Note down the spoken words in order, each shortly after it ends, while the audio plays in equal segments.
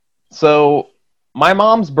So my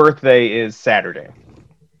mom's birthday is Saturday.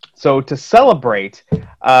 So to celebrate,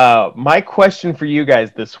 my question for you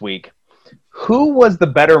guys this week: who was the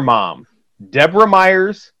better mom, Deborah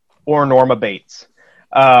Myers or Norma Bates?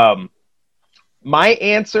 Um, my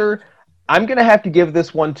answer, I'm gonna have to give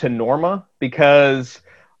this one to Norma because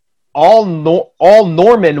all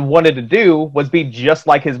Norman wanted to do was be just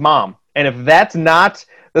like his mom, and if that's not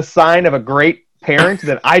the sign of a great parent,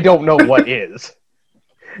 then I don't know what is.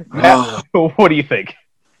 Matt, Oh, what do you think?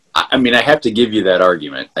 I mean, I have to give you that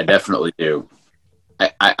argument. I definitely do.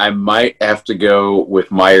 I might have to go with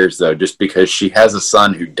Myers, though, just because she has a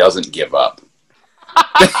son who doesn't give up.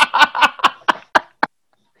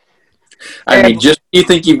 I mean, just when you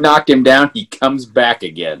think you've knocked him down, he comes back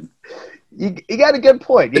again. You got a good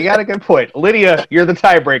point. You got a good point. Lydia, you're the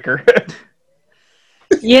tiebreaker.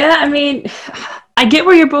 Yeah, I mean, I get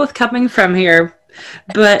where you're both coming from here,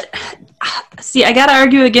 but see, I gotta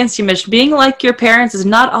argue against you, Mitch. Being like your parents is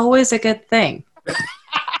not always a good thing.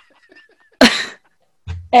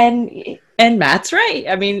 And Matt's right.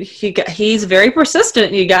 I mean, he's very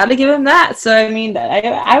persistent. You got to give him that. So I mean,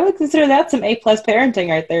 I would consider that some A+ parenting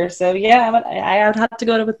right there. So yeah, I would have to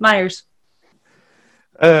go with Myers.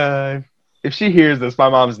 If she hears this, my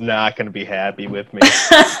mom's not going to be happy with me.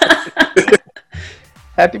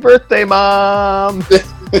 Happy birthday, Mom!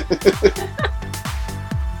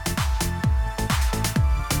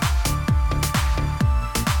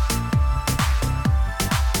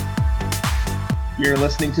 You're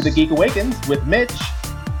listening to The Geek Awakens with Mitch,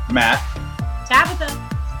 Matt, Tabitha,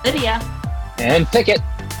 Lydia, and Pickett.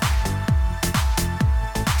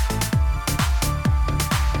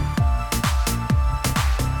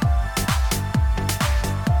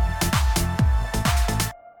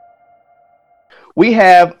 We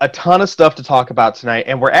have a ton of stuff to talk about tonight,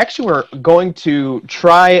 and we're going to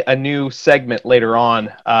try a new segment later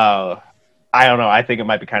on. I don't know. I think it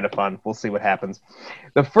might be kind of fun. We'll see what happens.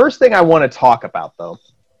 The first thing I want to talk about, though,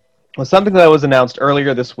 was something that was announced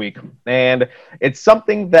earlier this week, and it's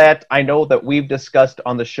something that I know that we've discussed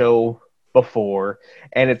on the show before,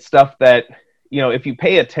 and it's stuff that, if you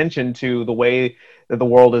pay attention to the way that the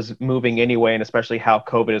world is moving anyway, and especially how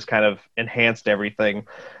COVID has kind of enhanced everything,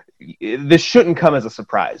 this shouldn't come as a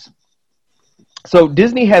surprise. So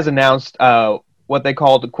Disney has announced what they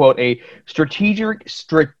called, quote, a strategic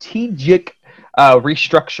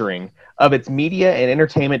restructuring of its media and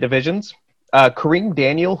entertainment divisions. Kareem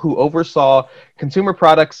Daniel, who oversaw consumer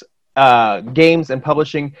products, games, and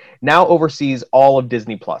publishing, now oversees all of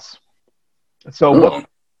Disney Plus. So what they're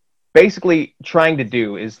basically trying to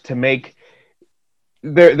do is to make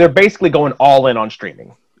they're basically going all in on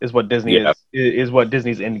streaming is what Disney is what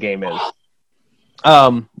Disney's end game is.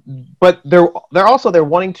 But they're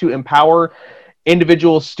wanting to empower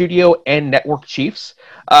individual studio and network chiefs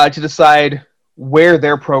to decide where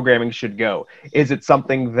their programming should go. Is it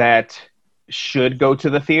something that should go to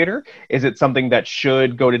the theater? Is it something that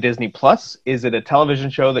should go to Disney Plus? Is it a television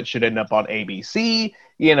show that should end up on ABC?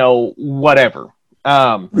 Whatever.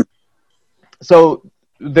 So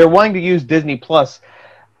they're wanting to use Disney Plus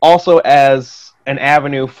also as an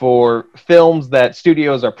avenue for films that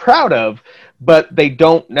studios are proud of, but they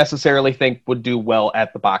don't necessarily think would do well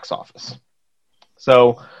at the box office.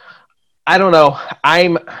 So I don't know.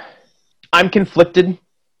 I'm conflicted.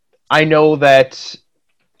 I know that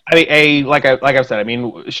like I've said, I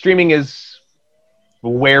mean, streaming is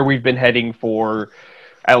where we've been heading for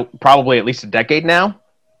probably at least a decade now.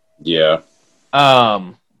 Yeah.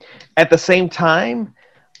 At the same time,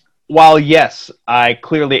 while yes, I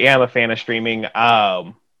clearly am a fan of streaming,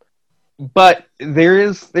 but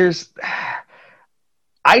there's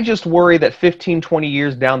I just worry that 15, 20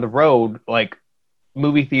 years down the road, like,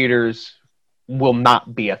 movie theaters will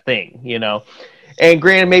not be a thing, And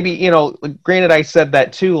granted, I said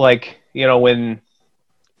that too, like, when,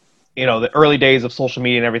 the early days of social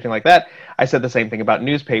media and everything like that, I said the same thing about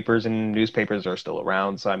newspapers, and newspapers are still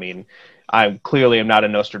around. So, I mean, I clearly am not a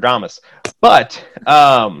Nostradamus. But,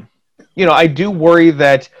 I do worry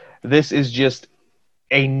that this is just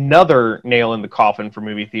another nail in the coffin for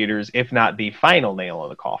movie theaters, if not the final nail in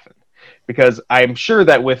the coffin. Because I'm sure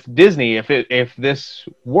that with Disney, if this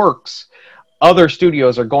works, other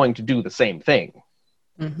studios are going to do the same thing.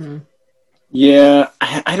 Mm-hmm. Yeah,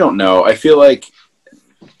 I don't know. I feel like,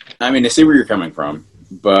 I mean, I see where you're coming from,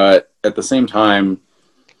 but at the same time,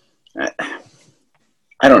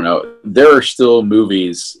 I don't know. There are still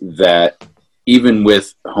movies that, even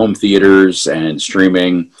with home theaters and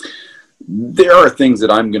streaming, there are things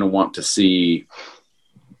that I'm going to want to see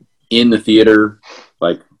in the theater,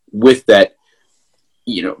 like with that,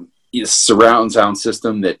 surround sound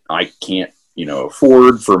system that I can't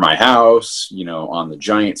afford for my house, on the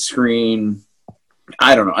giant screen.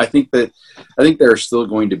 I don't know. I think there are still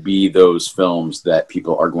going to be those films that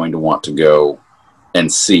people are going to want to go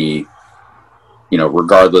and see,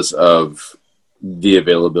 regardless of the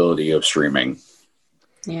availability of streaming.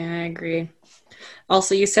 Yeah, I agree.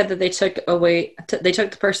 Also, you said that they took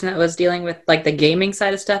the person that was dealing with like the gaming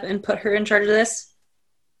side of stuff and put her in charge of this.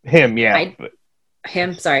 Him, yeah.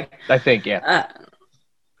 Sorry. I think, yeah.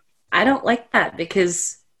 I don't like that,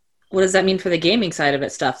 because what does that mean for the gaming side of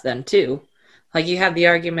it stuff then too? Like, you have the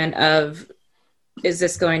argument of, is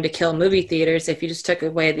this going to kill movie theaters? If you just took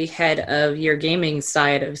away the head of your gaming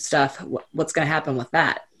side of stuff, what's going to happen with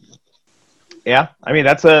that? Yeah, I mean,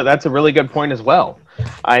 that's a really good point as well.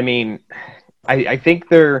 I mean, I think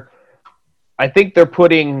they're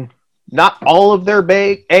putting not all of their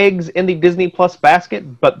eggs in the Disney Plus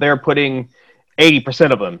basket, but they're putting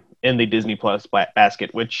 80% of them in the Disney Plus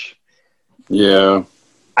basket, which, yeah,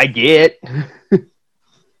 I get.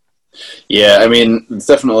 Yeah, I mean, it's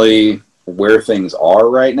definitely where things are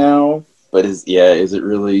right now, but is it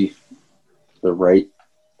really the right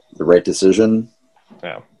decision?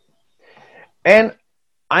 Yeah. And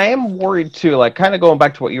I am worried too, like, kind of going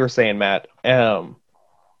back to what you were saying, Matt.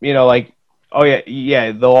 Like, oh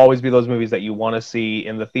yeah, there'll always be those movies that you want to see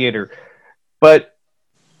in the theater. But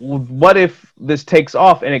what if this takes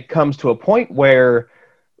off and it comes to a point where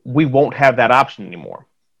we won't have that option anymore?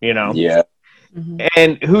 Yeah. Mm-hmm.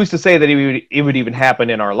 And who's to say that it would even happen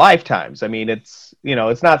in our lifetimes? I mean, it's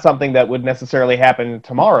not something that would necessarily happen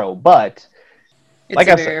tomorrow, but it's like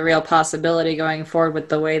a very real possibility going forward with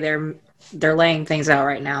the way they're laying things out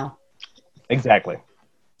right now. Exactly.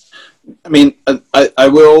 I mean, I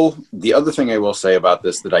will. The other thing I will say about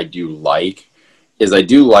this that I do like is I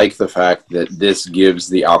do like the fact that this gives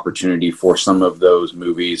the opportunity for some of those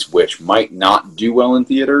movies which might not do well in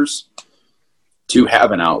theaters to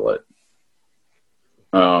have an outlet.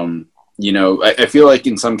 I feel like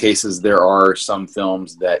in some cases there are some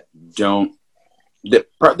films there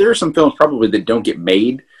are some films probably that don't get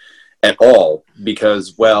made at all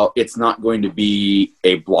because, well, it's not going to be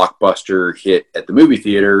a blockbuster hit at the movie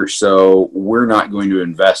theater, so we're not going to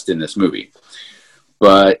invest in this movie.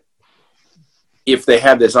 But if they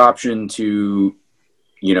have this option to,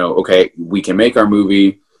 okay, we can make our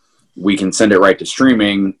movie, we can send it right to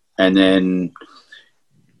streaming, and then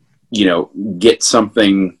get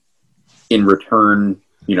something in return,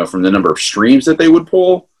 from the number of streams that they would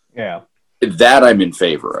pull. Yeah. That I'm in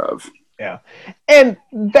favor of. Yeah. And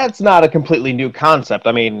that's not a completely new concept.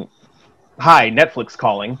 I mean, hi, Netflix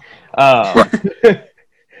calling. But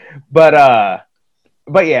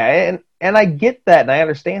yeah, and I get that and I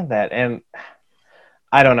understand that. And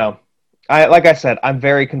I don't know. Like I said, I'm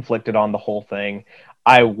very conflicted on the whole thing.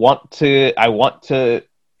 I want to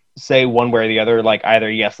say one way or the other, like either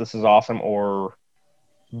yes, this is awesome, or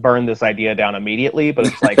burn this idea down immediately. But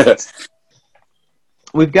it's like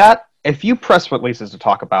we've got a few press releases to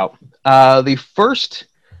talk about. The first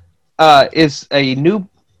is a new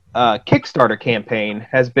Kickstarter campaign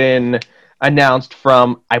has been announced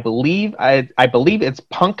from I believe it's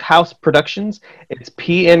Punk House Productions. It's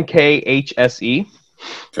PNKHSE.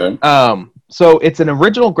 Okay. So it's an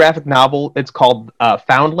original graphic novel. It's called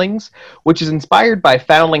Foundlings, which is inspired by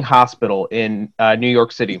Foundling Hospital in New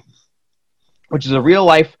York City, which is a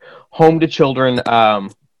real-life home to children,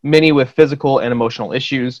 many with physical and emotional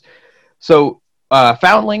issues. So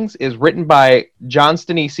Foundlings is written by John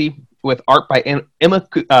Stanisi with art by Emma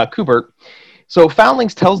Kubert. So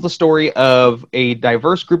Foundlings tells the story of a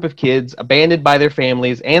diverse group of kids abandoned by their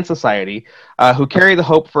families and society who carry the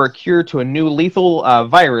hope for a cure to a new lethal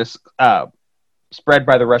virus spread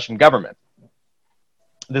by the Russian government.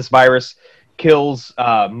 This virus kills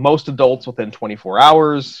most adults within 24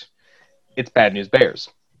 hours. It's Bad News Bears.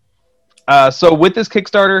 So with this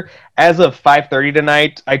Kickstarter, as of 5:30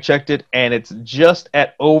 tonight, I checked it, and it's just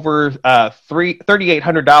at over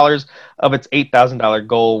 $3,800 of its $8,000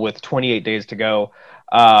 goal with 28 days to go.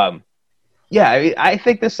 I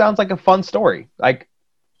think this sounds like a fun story. Like,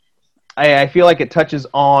 I feel like it touches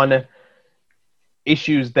on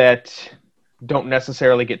issues that don't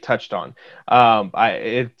necessarily get touched on.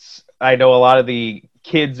 I know a lot of the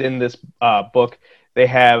kids in this book, they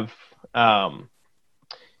have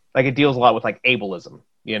like it deals a lot with like ableism,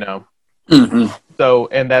 Mm-hmm. So,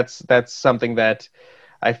 and that's something that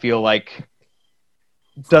I feel like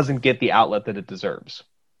doesn't get the outlet that it deserves.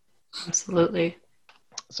 Absolutely.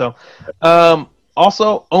 So,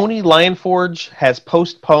 also, Oni Lionforge has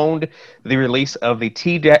postponed the release of the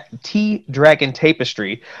T-Dragon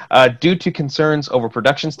Tapestry due to concerns over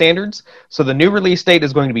production standards. So the new release date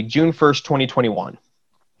is going to be June 1st, 2021.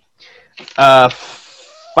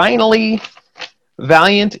 Finally,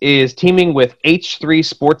 Valiant is teaming with H3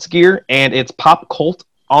 Sports Gear and its Pop Cult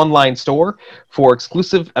online store for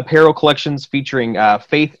exclusive apparel collections featuring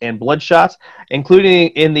Faith and Bloodshot, including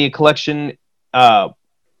in the collection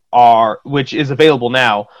which is available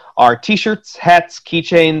now, are t-shirts, hats,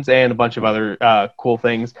 keychains, and a bunch of other cool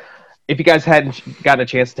things. If you guys hadn't gotten a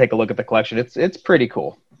chance to take a look at the collection, it's pretty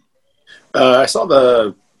cool. I saw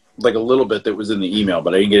a little bit that was in the email,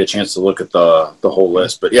 but I didn't get a chance to look at the whole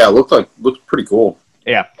list. But yeah, it looked pretty cool.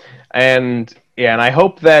 Yeah, and I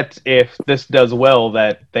hope that if this does well,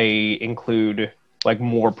 that they include like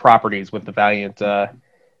more properties with the Valiant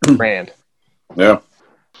brand. Yeah.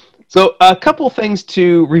 So a couple things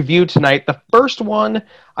to review tonight. The first one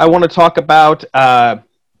I want to talk about,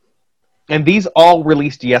 and these all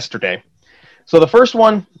released yesterday. So the first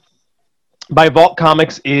one by Vault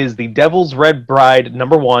Comics is The Devil's Red Bride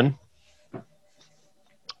 #1.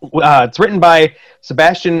 It's written by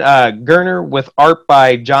Sebastian Gerner with art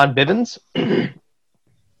by John Bivens.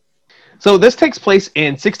 So this takes place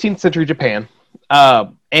in 16th century Japan,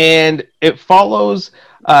 and it follows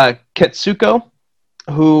Ketsuko,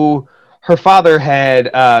 who her father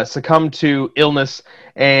had succumbed to illness,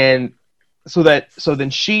 and so then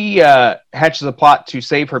she hatches a plot to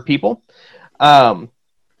save her people.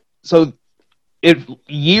 So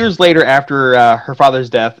years later, after her father's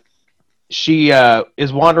death, she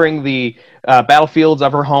is wandering the battlefields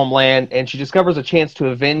of her homeland, and she discovers a chance to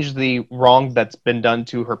avenge the wrong that's been done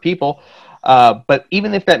to her people. But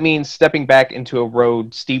even if that means stepping back into a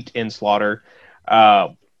road steeped in slaughter,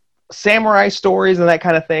 samurai stories and that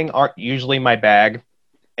kind of thing aren't usually my bag.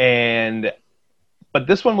 But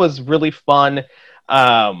this one was really fun.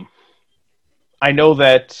 I know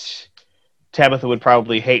that Tabitha would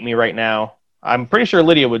probably hate me right now. I'm pretty sure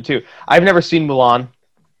Lydia would too. I've never seen Mulan.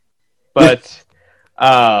 But,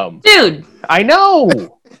 dude, I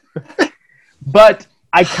know, but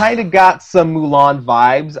I kind of got some Mulan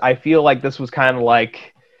vibes. I feel like this was kind of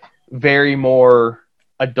like very more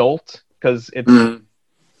adult because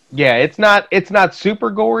it's not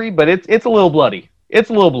super gory, but it's a little bloody. It's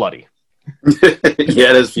a little bloody.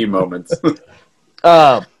 Yeah, there's a few moments.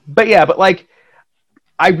 But like,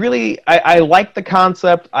 I like the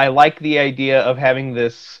concept. I like the idea of having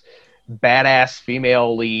this badass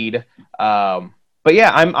female lead. But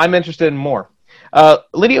yeah, I'm interested in more.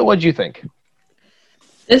 Lydia, what'd you think?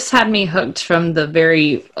 This had me hooked from the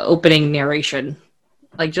very opening narration.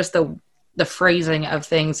 Like just the phrasing of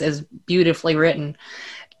things is beautifully written.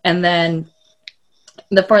 And then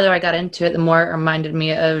the further I got into it, the more it reminded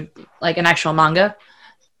me of like an actual manga.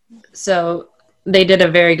 So they did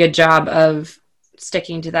a very good job of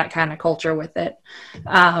sticking to that kind of culture with it.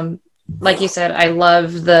 Like you said, I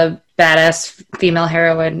love the badass female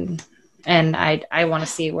heroine, and I want to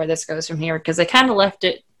see where this goes from here because they kind of left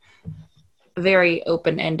it very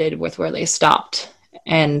open-ended with where they stopped,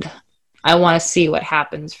 and I want to see what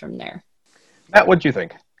happens from there. Matt, what'd you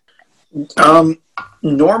think?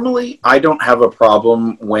 Normally, I don't have a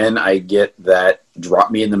problem when I get that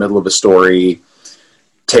drop me in the middle of a story,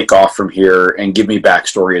 take off from here, and give me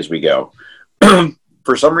backstory as we go.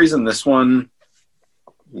 For some reason, this one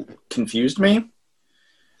confused me.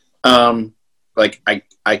 Like I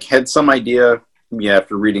had some idea,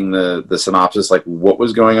 after reading the synopsis, like what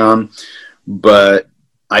was going on, but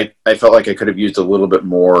I felt like I could have used a little bit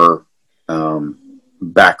more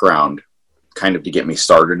background kind of to get me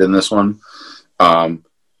started in this one.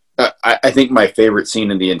 I think my favorite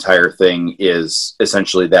scene in the entire thing is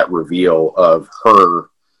essentially that reveal of her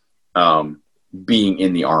being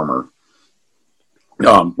in the armor.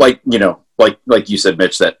 Like you said,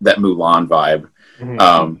 Mitch, that Mulan vibe.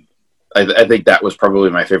 Mm-hmm. I think that was probably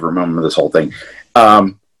my favorite moment of this whole thing.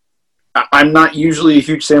 I'm not usually a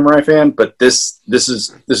huge samurai fan, but this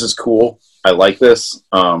is cool. I like this.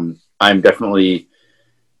 I'm definitely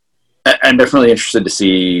interested to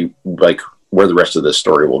see like where the rest of this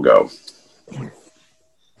story will go.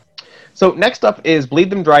 So next up is Bleed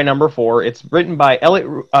Them Dry #4. It's written by Elliot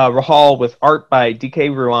Rahal with art by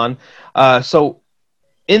DK Ruan. So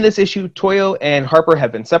in this issue, Toyo and Harper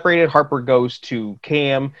have been separated. Harper goes to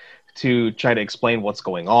Cam to try to explain what's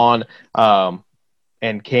going on.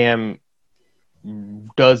 And Cam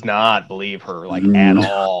does not believe her, like, at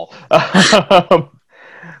all.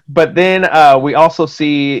 But then we also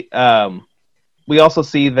see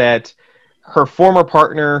that her former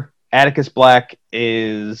partner, Atticus Black,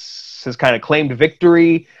 has kind of claimed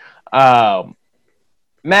victory.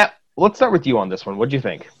 Matt, let's start with you on this one. What do you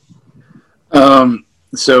think?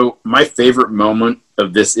 So my favorite moment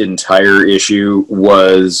of this entire issue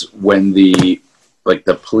was when the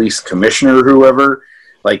police commissioner or whoever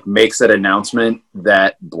like makes that announcement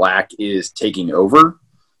that Black is taking over.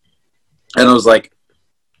 And I was like,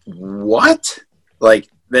 what? Like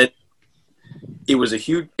that, it was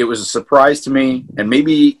a surprise to me. And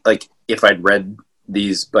maybe like if I'd read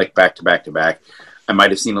these like back to back to back, I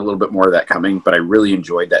might have seen a little bit more of that coming, but I really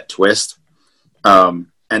enjoyed that twist. And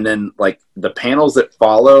then like the panels that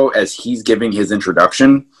follow as he's giving his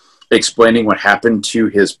introduction, explaining what happened to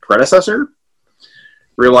his predecessor,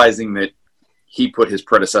 realizing that he put his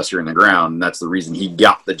predecessor in the ground, and that's the reason he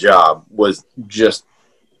got the job, was just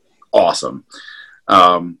awesome.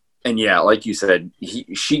 And yeah, like you said,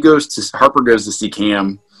 Harper goes to see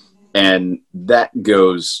Cam, and that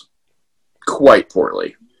goes quite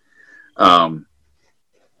poorly. But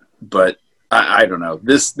I don't know.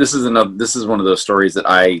 This is one of those stories that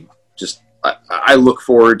I look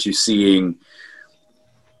forward to seeing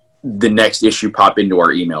the next issue pop into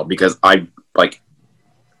our email, because I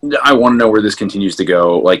want to know where this continues to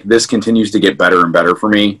go. Like, this continues to get better and better for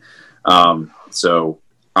me. So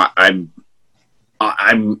I'm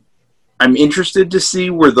interested to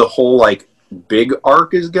see where the whole like big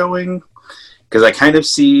arc is going, because I kind of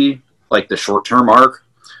see like the short-term arc.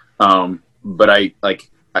 But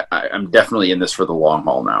I'm definitely in this for the long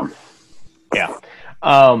haul now. Yeah.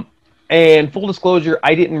 And full disclosure,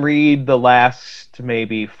 I didn't read the last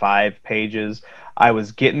maybe 5 pages. I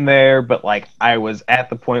was getting there, but like I was at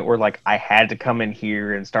the point where like I had to come in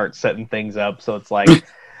here and start setting things up. So it's like,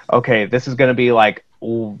 okay, this is going to be like,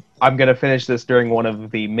 I'm going to finish this during one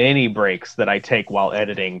of the many breaks that I take while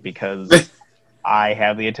editing, because I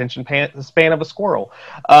have the attention span of a squirrel.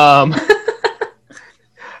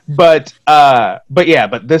 But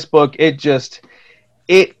this book,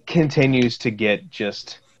 it continues to get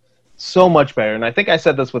just so much better. And I think I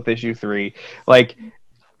said this with issue 3, like,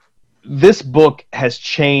 this book has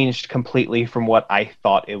changed completely from what I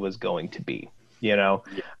thought it was going to be, you know?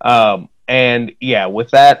 And yeah, with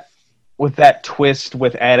that twist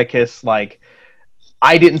with Atticus, like,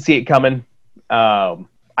 I didn't see it coming.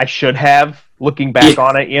 I should have, looking back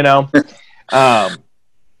on it, you know?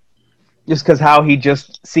 Just because how he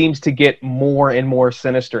just seems to get more and more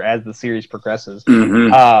sinister as the series progresses.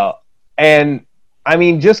 Mm-hmm. And I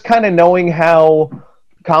mean, just kind of knowing how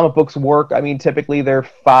comic books work, I mean, typically they're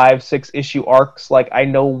 5-6 issue arcs. Like, I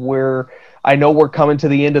know we're coming to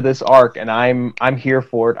the end of this arc, and I'm here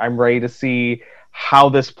for it. I'm ready to see how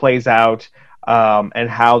this plays out, and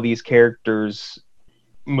how these characters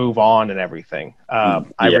move on and everything. I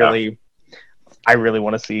really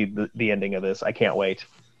want to see the ending of this. I can't wait.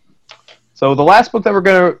 So the last book that we're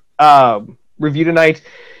going to review tonight,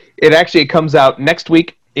 it comes out next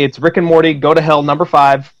week. It's Rick and Morty Go to Hell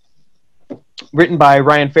 #5, written by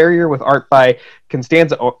Ryan Ferrier with art by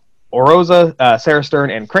Constanza Oroza, Sarah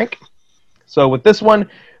Stern, and Crank. So with this one,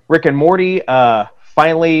 Rick and Morty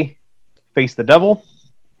finally face the devil,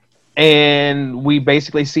 and we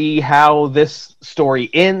basically see how this story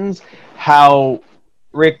ends, how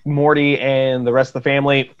Rick, Morty, and the rest of the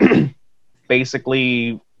family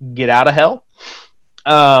basically get out of hell,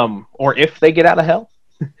 or if they get out of hell.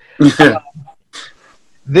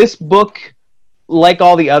 This book, like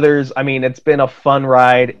all the others, I mean, it's been a fun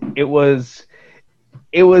ride. It was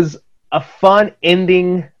a fun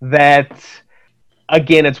ending that,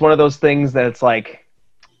 again, it's one of those things that it's like,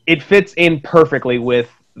 it fits in perfectly with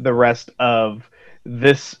the rest of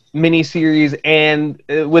this miniseries, and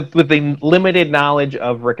with the limited knowledge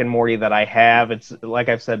of Rick and Morty that I have, it's like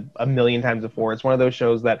I've said a million times before, it's one of those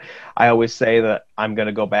shows that I always say that I'm going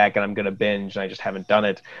to go back and I'm going to binge, and I just haven't done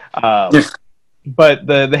it. But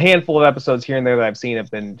the handful of episodes here and there that I've seen have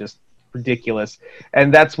been just ridiculous,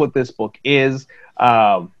 and that's what this book is.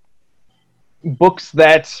 Books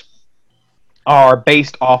that are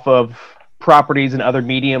based off of properties and other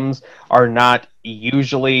mediums are not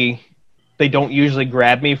usually... They don't usually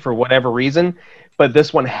grab me for whatever reason, but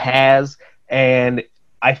this one has, and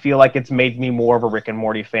I feel like it's made me more of a Rick and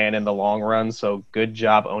Morty fan in the long run, so good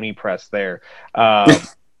job, Oni Press, there.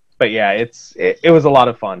 But yeah, it was a lot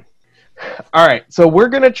of fun. All right, so we're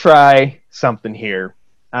going to try something here,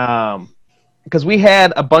 because we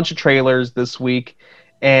had a bunch of trailers this week,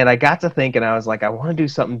 and I got to thinking, I was like, I want to do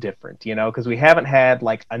something different, you know, because we haven't had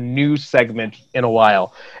like a new segment in a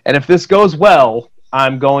while, and if this goes well,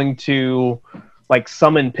 I'm going to like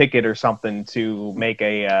summon Pickett or something to make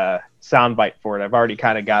a soundbite for it. I've already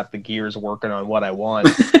kind of got the gears working on what I want.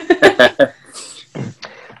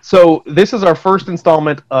 So this is our first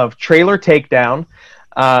installment of Trailer Takedown.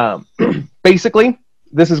 Basically,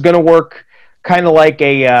 this is going to work kind of like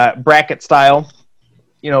a bracket style.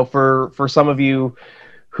 You know, for some of you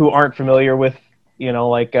who aren't familiar with, you know,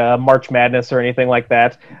 like March Madness or anything like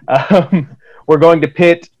that. we're going to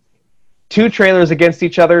pit 2 trailers against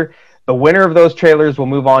each other. The winner of those trailers will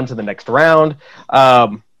move on to the next round.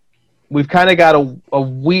 We've kind of got a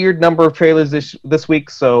weird number of trailers this week,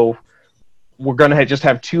 so we're going to just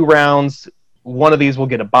have 2 rounds. One of these will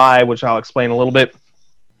get a bye, which I'll explain a little bit.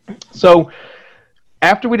 So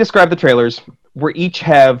after we describe the trailers, we each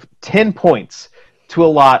have 10 points to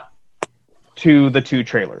allot to the 2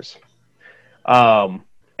 trailers. And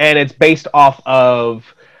it's based off of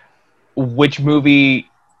which movie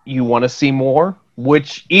you want to see more,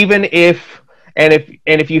 which even if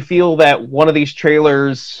you feel that one of these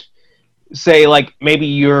trailers, say like maybe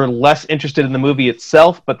you're less interested in the movie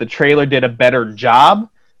itself, but the trailer did a better job,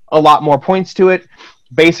 a lot more points to it.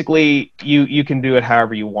 Basically, you can do it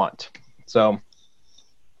however you want. So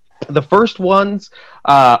the first ones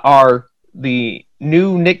are the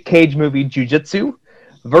new Nick Cage movie Jiu-Jitsu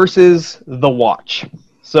versus The Watch.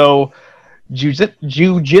 So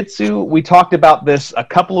Jiu-Jitsu, we talked about this a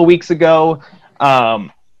couple of weeks ago.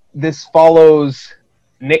 This follows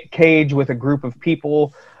Nick Cage with a group of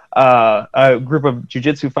people, a group of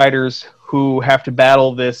Jiu-Jitsu fighters who have to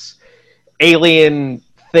battle this alien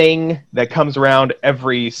thing that comes around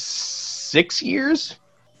every 6 years.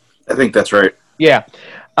 I think that's right. Yeah.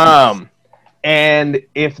 And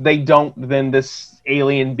if they don't, then this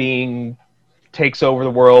alien being takes over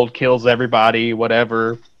the world, kills everybody,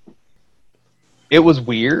 whatever. It was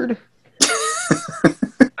weird.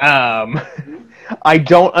 I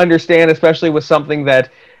don't understand, especially with something that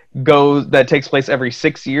takes place every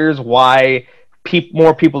 6 years, why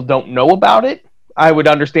more people don't know about it. I would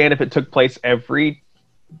understand if it took place every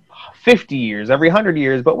 50 years, every 100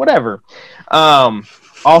 years, but whatever.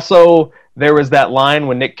 Also, there was that line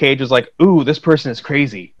when Nick Cage was like, "Ooh, this person is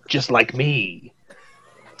crazy, just like me."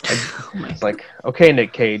 It's like, okay,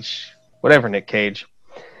 Nick Cage, whatever, Nick Cage.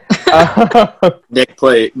 Nick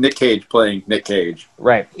Cage playing Nick Cage.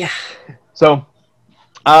 Right. Yeah. So,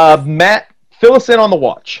 Matt, fill us in on The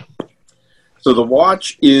Watch. So The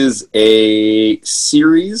Watch is a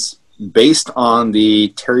series based on the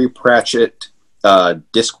Terry Pratchett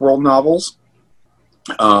Discworld novels.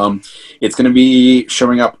 It's going to be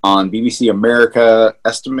showing up on BBC America.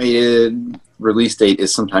 Estimated release date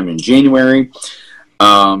is sometime in January.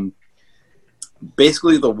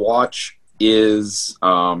 Basically, The Watch is,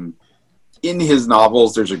 in his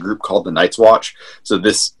novels, there's a group called the Night's Watch. So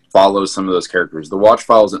this follows some of those characters. The Watch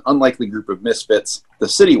follows an unlikely group of misfits, the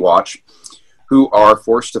City Watch, who are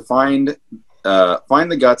forced to find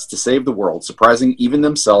the guts to save the world, surprising even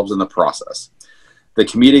themselves in the process. The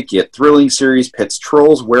comedic yet thrilling series pits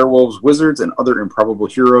trolls, werewolves, wizards, and other improbable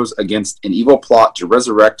heroes against an evil plot to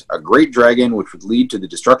resurrect a great dragon which would lead to the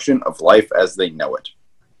destruction of life as they know it.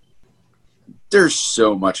 There's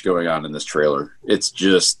so much going on in this trailer. It's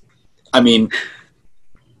just, I mean,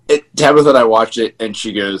 Tabitha and I watched it, and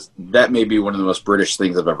she goes, "That may be one of the most British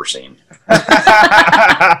things I've ever seen."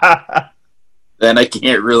 Then I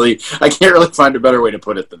can't really find a better way to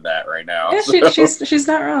put it than that right now. Yeah, she's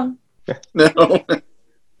not wrong. No.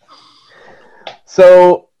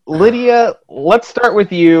 So, Lydia, let's start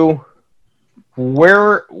with you.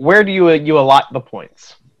 Where do you allot the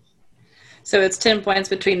points? So it's 10 points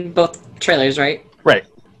between both trailers, right? Right.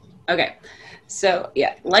 Okay. So,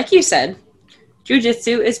 yeah, like you said,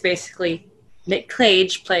 Jiu-Jitsu is basically Nick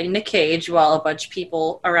Cage playing Nick Cage while a bunch of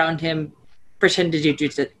people around him pretend to do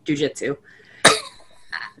Jiu-Jitsu.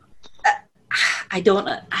 I don't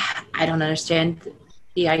understand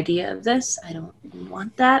the idea of this. I don't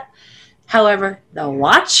want that. However, The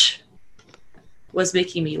Watch was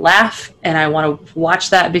making me laugh, and I want to watch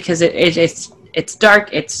that because it's dark,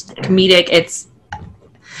 it's comedic,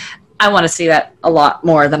 I want to see that a lot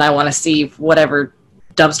more than I want to see whatever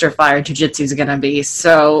dumpster fire jiu-jitsu is going to be.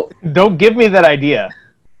 So don't give me that idea.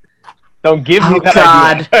 Don't give me that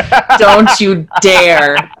idea. Oh God, don't you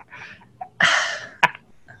dare.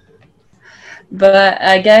 But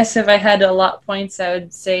I guess if I had to allot points, I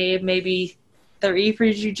would say maybe 3 for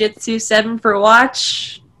Jiu-Jitsu, 7 for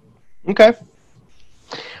Watch. Okay.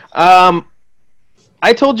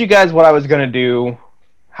 I told you guys what I was going to do,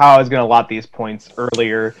 how I was going to allot these points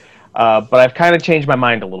earlier, but I've kind of changed my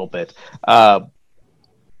mind a little bit.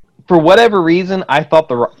 For whatever reason, I thought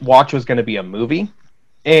The Watch was going to be a movie,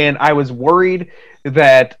 and I was worried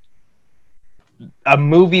that a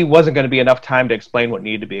movie wasn't going to be enough time to explain what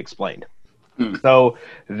needed to be explained. So,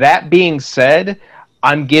 that being said,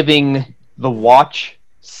 I'm giving The Watch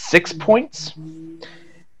 6 points,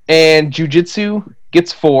 and Jiu-Jitsu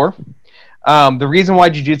gets 4. The reason why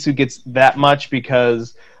Jiu-Jitsu gets that much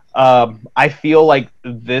because I feel like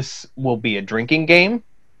this will be a drinking game.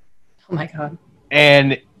 Oh my God.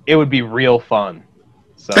 And it would be real fun.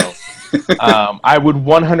 So I would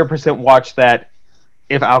 100% watch that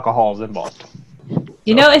if alcohol is involved.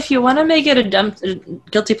 You know, if you want to make it a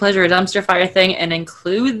guilty pleasure, a dumpster fire thing, and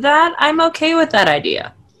include that, I'm okay with that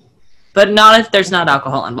idea. But not if there's not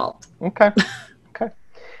alcohol involved. Okay. Okay.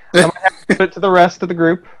 I might have to put it to the rest of the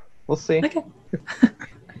group. We'll see. Okay.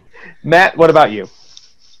 Matt, what about you?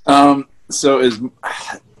 I'm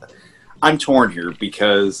torn here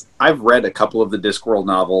because I've read a couple of the Discworld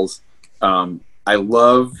novels. I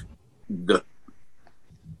love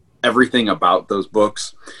everything about those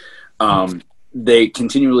books. They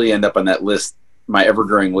continually end up on that list, my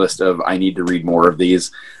ever-growing list of I need to read more of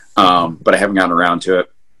these, but I haven't gotten around to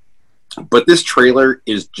it. But this trailer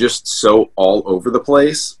is just so all over the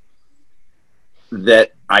place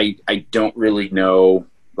that I don't really know.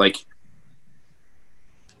 Like,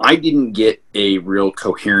 I didn't get a real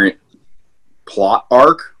coherent plot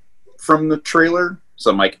arc from the trailer, so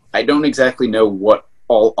I'm like, I don't exactly know what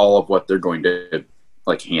all of what they're going to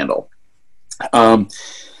like handle. On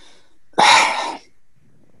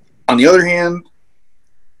the other hand,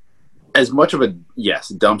 as much of a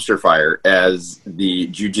dumpster fire as the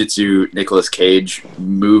Jiu-Jitsu Nicolas Cage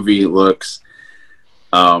movie looks,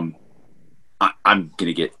 I'm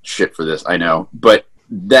gonna get shit for this, I know, but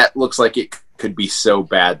that looks like it could be so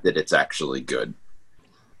bad that it's actually good.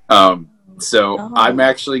 I'm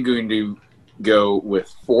actually going to go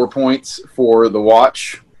with 4 points for the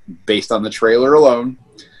watch based on the trailer alone,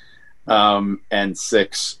 and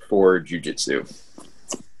 6 for Jiu-Jitsu.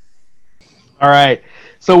 All right.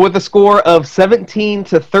 So with a score of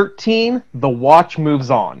 17-13, the watch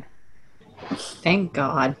moves on. Thank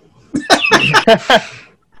God.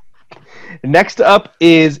 Next up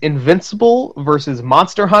is Invincible versus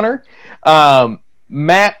Monster Hunter.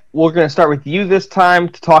 Matt, we're going to start with you this time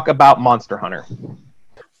to talk about Monster Hunter.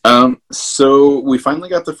 So we finally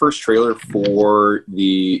got the first trailer for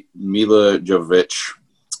the Mila Jovovich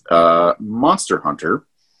Monster Hunter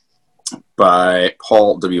by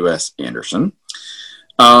Paul W.S. Anderson.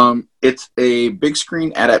 It's a big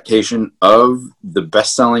screen adaptation of the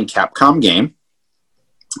best-selling Capcom game.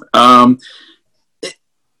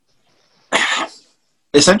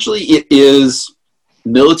 Essentially, it is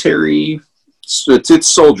military. So it's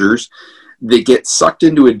soldiers that get sucked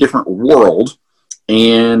into a different world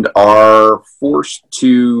and are forced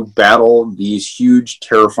to battle these huge,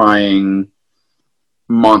 terrifying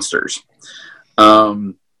monsters.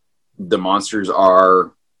 The monsters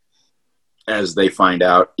are, as they find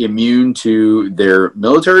out, immune to their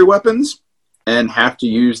military weapons and have to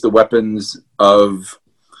use the weapons of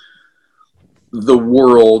the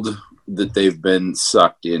world that they've been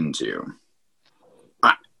sucked into.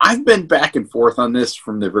 I've been back and forth on this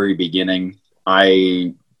from the very beginning.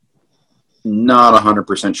 I'm not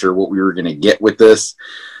 100% sure what we were going to get with this.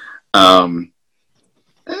 I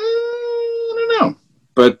don't know.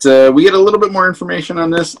 But we get a little bit more information on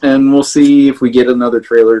this, and we'll see if we get another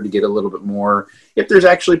trailer to get a little bit more, if there's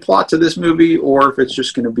actually plot to this movie, or if it's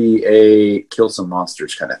just going to be a kill some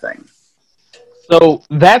monsters kind of thing. So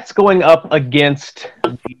that's going up against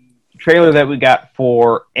the trailer that we got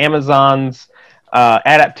for Amazon's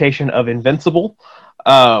adaptation of Invincible.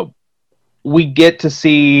 We get to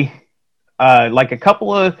see like a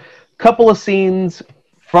couple of scenes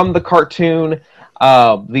from the cartoon.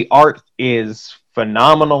 The art is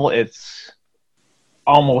phenomenal. It's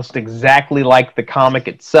almost exactly like the comic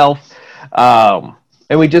itself. And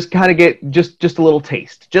we just kind of get just a little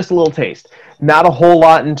taste. Just a little taste. Not a whole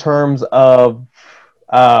lot in terms of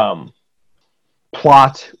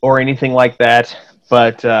plot or anything like that.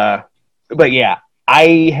 But yeah,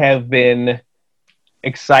 I have been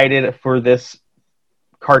excited for this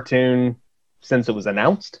cartoon since it was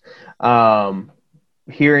announced.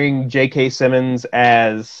 Hearing J.K. Simmons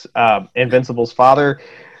as Invincible's father,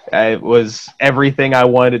 it was everything I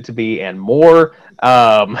wanted it to be and more.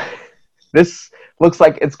 This looks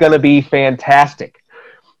like it's going to be fantastic.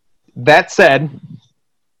 That said,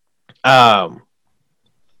 I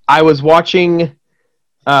was watching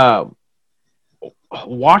the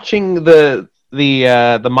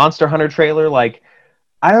Monster Hunter trailer. Like,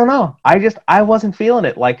 I don't know. I wasn't feeling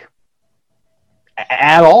it like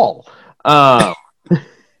at all.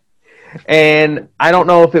 And I don't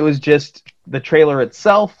know if it was just the trailer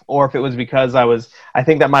itself or if it was because I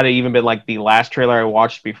think that might have even been like the last trailer I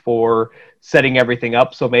watched before setting everything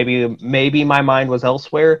up. So maybe my mind was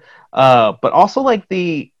elsewhere. But also like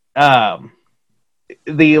the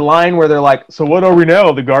line where they're like, so what are we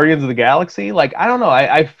now? The Guardians of the Galaxy? Like, I don't know.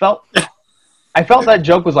 I felt that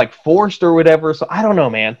joke was like forced or whatever. So I don't know,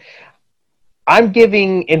 man. I'm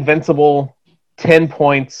giving Invincible 10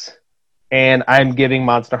 points and I'm giving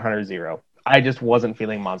Monster Hunter 0. I just wasn't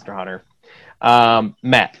feeling Monster Hunter.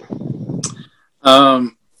 Matt.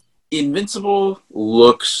 Invincible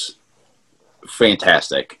looks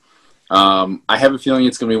fantastic. I have a feeling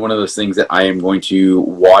it's going to be one of those things that I am going to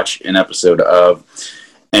watch an episode of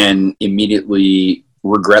and immediately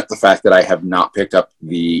regret the fact that I have not picked up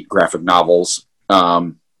the graphic novels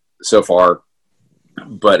so far.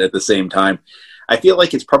 But at the same time, I feel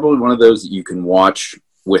like it's probably one of those that you can watch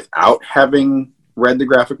without having read the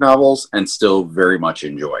graphic novels and still very much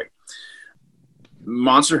enjoy.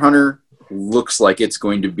 Monster Hunter looks like it's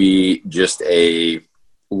going to be just a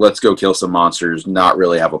let's go kill some monsters, not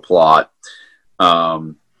really have a plot.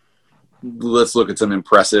 Let's look at some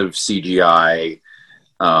impressive CGI.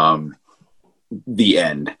 The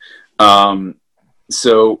end.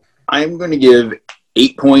 So I'm going to give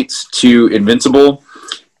 8 points to Invincible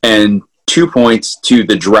and 2 points to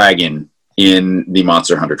the dragon in the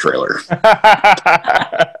Monster Hunter trailer.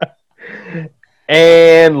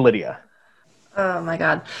 And Lydia. Oh my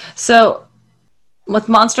god. So with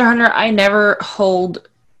Monster Hunter, I never hold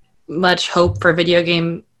much hope for video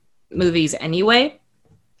game movies anyway.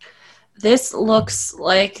 This looks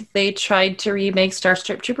like they tried to remake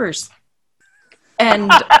Starship Troopers. And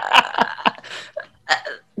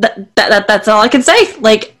that's all I can say.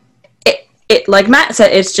 Like it like Matt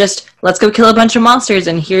said, it's just let's go kill a bunch of monsters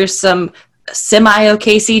and here's some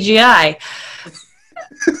semi-okay CGI.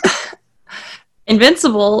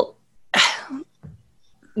 Invincible,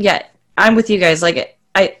 yeah, I'm with you guys. Like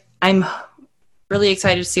I'm really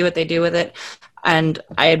excited to see what they do with it. And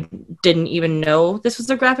I didn't even know this was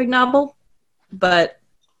a graphic novel, but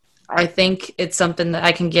I think it's something that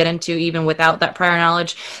I can get into even without that prior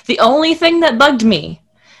knowledge. The only thing that bugged me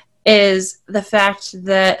is the fact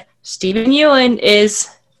that Stephen Ewan is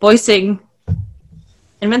voicing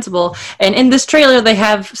Invincible, and in this trailer they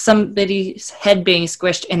have somebody's head being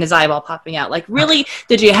squished and his eyeball popping out. Like, really?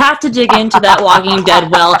 Did you have to dig into that Walking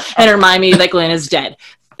Dead well and remind me that Glenn is dead?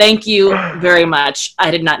 Thank you very much.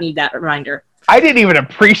 I did not need that reminder. I didn't even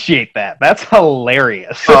appreciate that. That's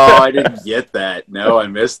hilarious. Oh, I didn't get that. No, I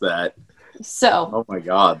missed that. So, oh my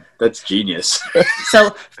god, that's genius.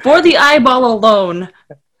 So, for the eyeball alone,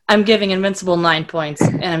 I'm giving Invincible 9 points,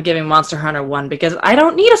 and I'm giving Monster Hunter 1, because I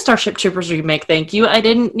don't need a Starship Troopers remake, thank you. I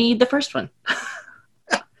didn't need the first one.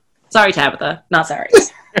 Sorry, Tabitha. Not sorry.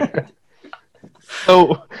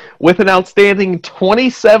 So, with an outstanding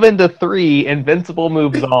 27-3, Invincible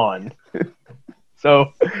moves on.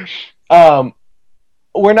 So,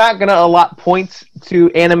 we're not going to allot points to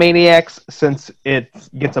Animaniacs since it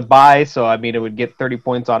gets a bye, so I mean it would get 30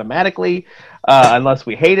 points automatically, unless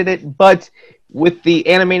we hated it. But with the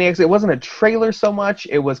Animaniacs, it wasn't a trailer so much,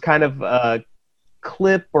 it was kind of a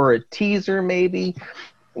clip or a teaser maybe,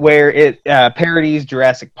 where it parodies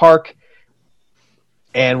Jurassic Park,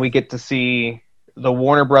 and we get to see the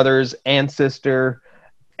Warner Brothers and sister,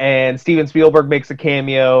 and Steven Spielberg makes a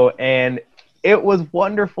cameo, and it was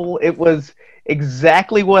wonderful. It was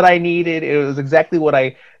exactly what I needed. It was exactly what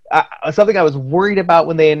something I was worried about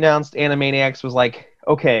when they announced Animaniacs was like,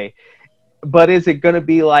 okay, but is it going to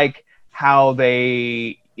be like how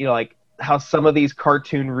they, like how some of these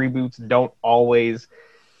cartoon reboots don't always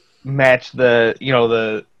match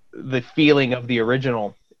the feeling of the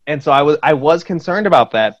original. And so I was concerned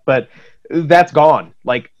about that, but that's gone.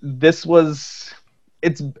 Like this was,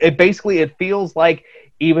 it feels like,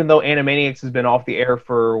 even though Animaniacs has been off the air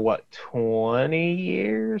for, 20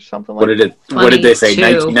 years? Something like that? What did they say,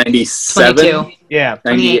 1997? Yeah.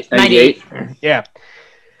 98? Yeah.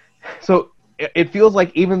 So it feels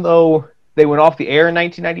like even though they went off the air in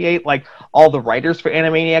 1998, like all the writers for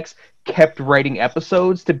Animaniacs kept writing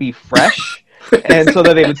episodes to be fresh, and so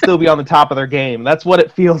that they would still be on the top of their game. That's what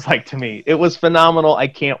it feels like to me. It was phenomenal. I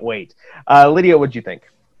can't wait. Lydia, what'd you think?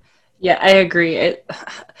 Yeah, I agree.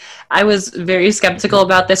 I was very skeptical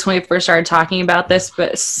about this when we first started talking about this,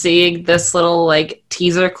 but seeing this little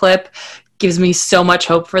teaser clip gives me so much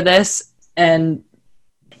hope for this. And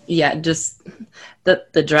yeah, just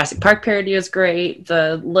the Jurassic Park parody is great.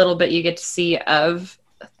 The little bit you get to see of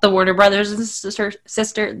the Warner Brothers and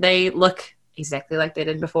sister, they look exactly like they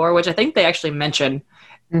did before, which I think they actually mention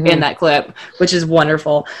in that clip, which is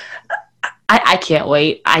wonderful. I can't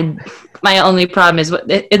wait. My only problem is,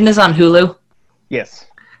 isn't this on Hulu? Yes.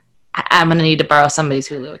 I'm going to need to borrow somebody's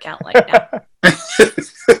Hulu account now.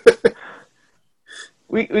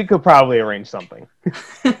 We could probably arrange something.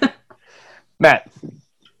 Matt.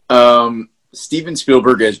 Steven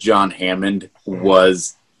Spielberg as John Hammond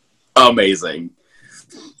was amazing.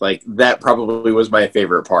 Like, that probably was my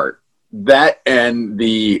favorite part. That and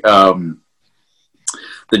the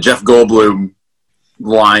Jeff Goldblum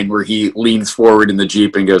line where he leans forward in the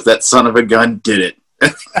Jeep and goes, "That son of a gun did it."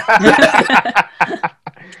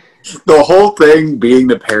 The whole thing being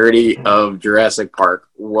the parody of Jurassic Park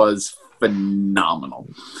was phenomenal.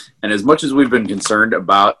 And as much as we've been concerned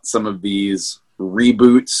about some of these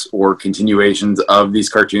reboots or continuations of these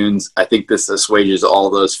cartoons, I think this assuages all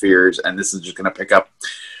those fears, and this is just going to pick up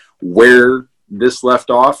where this left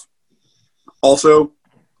off. Also,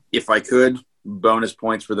 if I could, bonus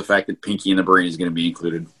points for the fact that Pinky and the Brain is going to be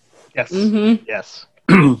included. Yes. Mm-hmm. Yes.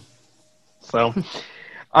 So,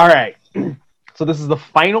 all right. So this is the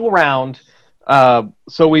final round.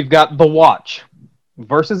 So we've got The Watch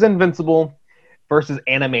versus Invincible versus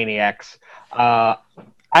Animaniacs.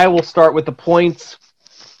 I will start with the points.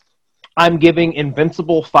 I'm giving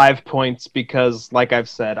Invincible 5 points because, like I've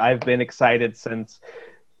said, I've been excited since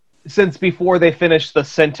before they finished the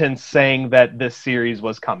sentence saying that this series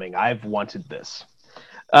was coming. I've wanted this.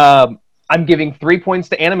 I'm giving 3 points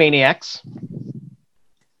to Animaniacs,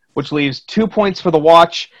 which leaves 2 points for The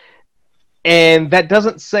Watch, and that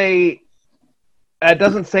doesn't say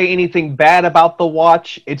anything bad about The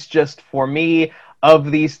Watch. It's just, for me,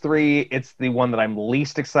 of these three, it's the one that I'm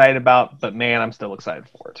least excited about, but man, I'm still excited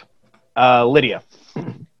for it. Lydia.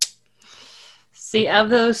 See, of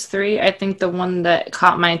those three, I think the one that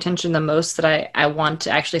caught my attention the most, that I want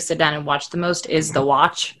to actually sit down and watch the most, is The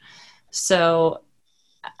Watch. So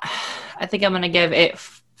I think I'm going to give it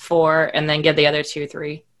 4 and then give the other 2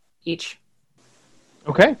 3 each.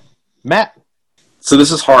 Okay. Matt. So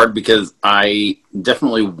this is hard because I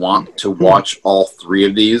definitely want to watch all 3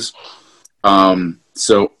 of these.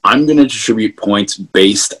 So I'm going to distribute points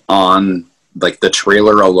based on like the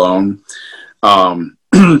trailer alone, on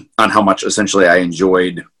how much essentially I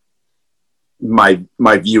enjoyed my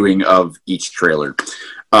viewing of each trailer.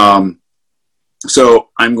 So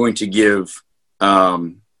I'm going to give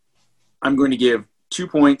 2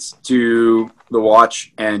 points to The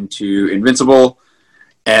Watch and to Invincible,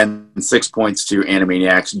 and 6 points to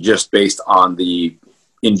Animaniacs, just based on the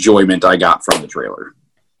enjoyment I got from the trailer.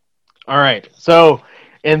 All right. So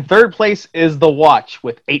in third place is The Watch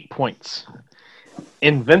with 8 points.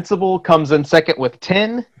 Invincible comes in second with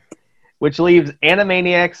 10, which leaves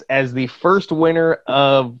Animaniacs as the first winner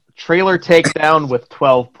of Trailer Takedown with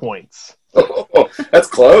 12 points. Oh, that's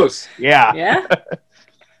close. Yeah. Yeah.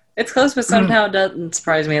 It's close, but somehow it doesn't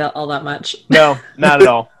surprise me all that much. No, not at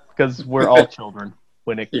all, because we're all children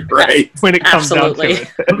when it comes Absolutely. down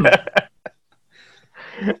to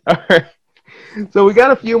it. All right. So we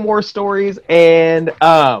got a few more stories, and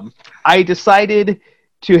I decided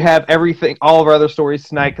to have all of our other stories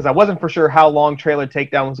tonight because I wasn't for sure how long Trailer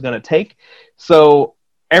Takedown was going to take. So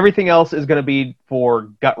everything else is going to be for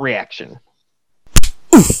gut reaction.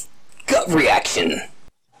 Gut reaction.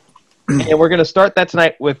 And we're going to start that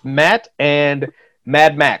tonight with Matt and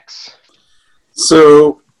Mad Max.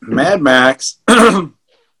 So Mad Max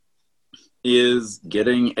is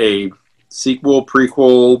getting a sequel,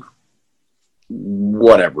 prequel,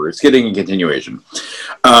 whatever. It's getting a continuation.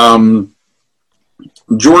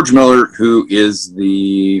 George Miller, who is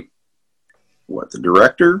the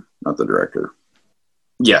director? Not the director.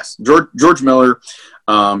 Yes, George Miller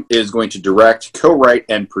is going to direct, co-write,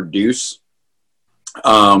 and produce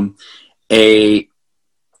a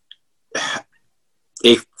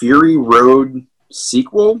Fury Road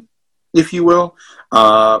sequel, if you will,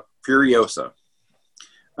 Furiosa.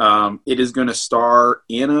 It is going to star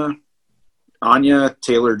Anya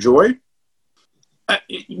Taylor-Joy.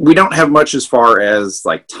 We don't have much as far as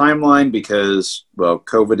like timeline because, well,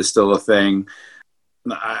 COVID is still a thing.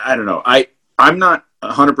 I don't know. I'm not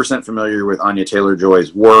 100% familiar with Anya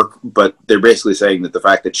Taylor-Joy's work, but they're basically saying that the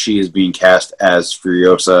fact that she is being cast as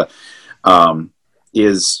Furiosa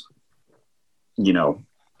is,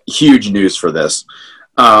 huge news for this.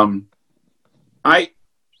 I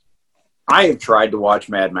have tried to watch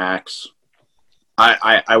Mad Max.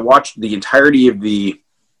 I watched the entirety of the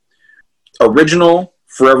original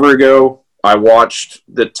forever ago. I watched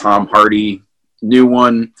the Tom Hardy new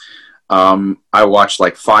one. I watched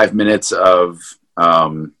like 5 minutes of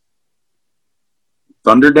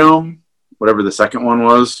Thunderdome, whatever the second one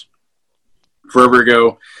was, forever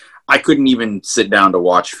ago. I couldn't even sit down to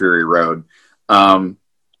watch Fury Road. I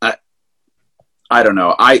don't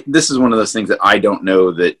know. This is one of those things that I don't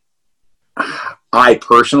know that I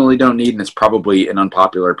personally don't need, and it's probably an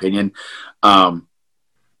unpopular opinion.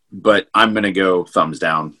 But I'm going to go thumbs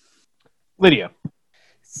down. Lydia.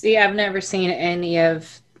 See, I've never seen any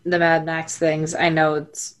of the Mad Max things. I know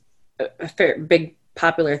it's a big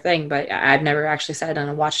popular thing, but I've never actually sat down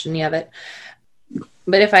and watched any of it.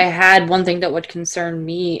 But if I had one thing that would concern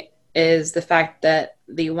me is the fact that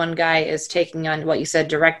the one guy is taking on what you said,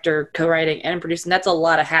 director, co-writing, and producing. That's a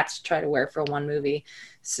lot of hats to try to wear for one movie.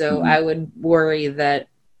 So I would worry that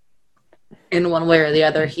in one way or the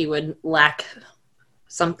other, he would lack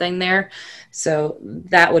something there. So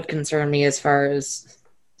that would concern me as far as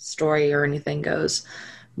story or anything goes.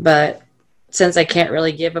 But since I can't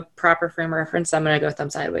really give a proper frame of reference, I'm going to go thumb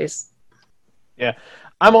sideways. Yeah.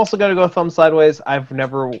 I'm also going to go thumb sideways. I've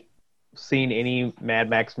never seen any Mad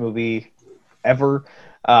Max movie ever.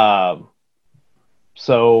 So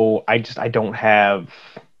I don't have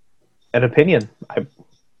an opinion. I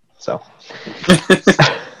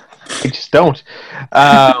just don't.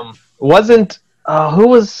 Wasn't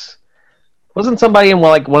somebody in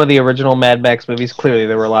one of the original Mad Max movies? Clearly,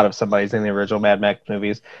 there were a lot of somebodies in the original Mad Max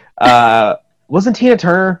movies. Wasn't Tina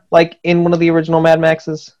Turner in one of the original Mad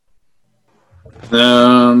Maxes?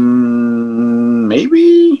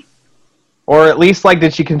 Maybe. Or at least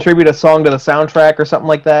did she contribute a song to the soundtrack or something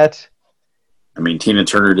like that? I mean, Tina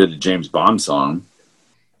Turner did a James Bond song.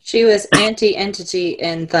 She was anti-entity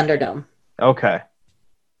in Thunderdome. Okay.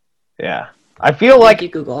 Yeah. I feel like you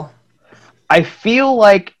Google. I feel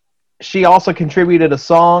like she also contributed a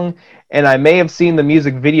song, and I may have seen the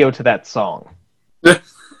music video to that song.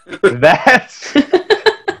 That's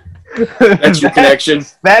your connection.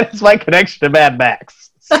 That is my connection to Mad Max.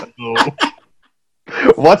 So,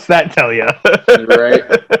 what's that tell you? Right.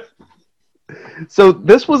 So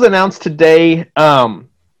this was announced today.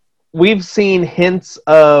 We've seen hints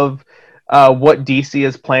of what DC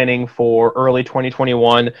is planning for early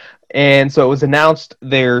 2021. And so it was announced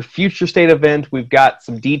their Future State event. We've got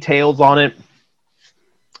some details on it.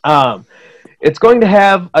 It's going to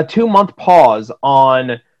have a 2-month pause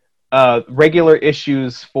on regular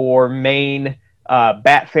issues for main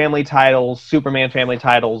Bat family titles, Superman family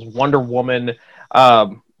titles, Wonder Woman,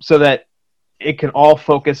 so that it can all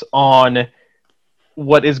focus on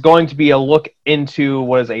what is going to be a look into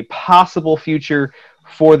what is a possible future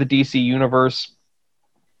for the DC universe.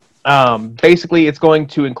 Basically, it's going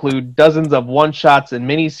to include dozens of one-shots and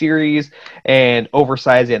miniseries and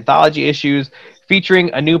oversized anthology issues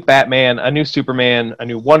featuring a new Batman, a new Superman, a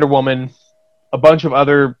new Wonder Woman, a bunch of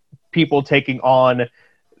other people taking on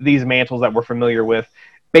these mantles that we're familiar with.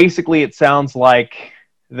 Basically, it sounds like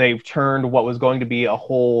they've turned what was going to be a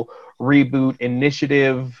whole reboot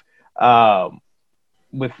initiative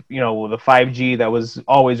with the 5G that was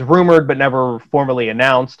always rumored but never formally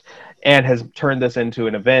announced, and has turned this into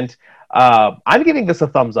an event. I'm giving this a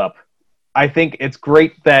thumbs up. I think it's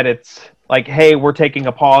great that it's hey, we're taking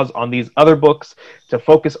a pause on these other books to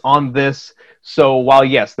focus on this. So while,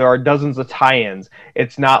 yes, there are dozens of tie-ins,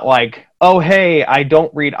 it's not oh, hey, I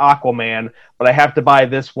don't read Aquaman, but I have to buy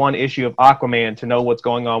this one issue of Aquaman to know what's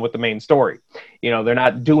going on with the main story. They're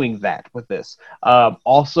not doing that with this.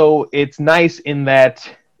 Also, it's nice in that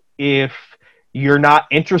if you're not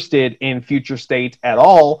interested in Future State at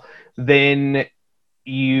all, then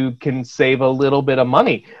you can save a little bit of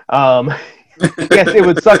money. Yes, it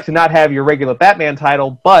would suck to not have your regular Batman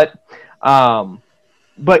title, but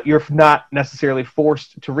you're not necessarily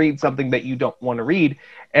forced to read something that you don't want to read.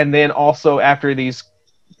 And then also after this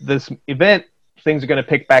event, things are going to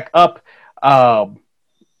pick back up, where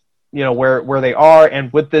they are.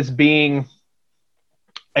 And with this being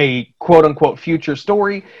a quote-unquote future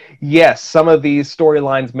story, yes, some of these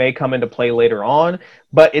storylines may come into play later on,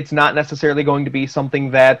 but it's not necessarily going to be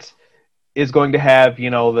something that is going to have,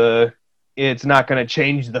 it's not going to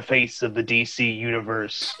change the face of the DC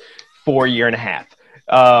universe for a year and a half.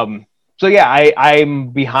 So yeah,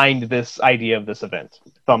 I'm behind this idea of this event.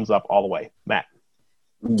 Thumbs up all the way. Matt.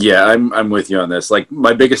 Yeah, I'm with you on this.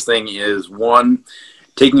 My biggest thing is, one,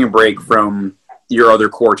 taking a break from your other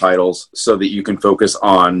core titles so that you can focus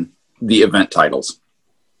on the event titles.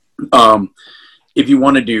 If you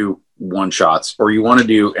want to do one-shots, or you want to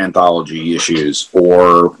do anthology issues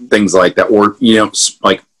or things like that, or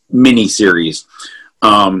mini series,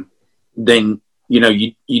 then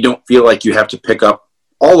you don't feel like you have to pick up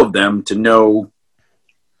all of them to know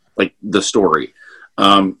the story.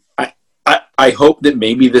 I hope that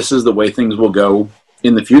maybe this is the way things will go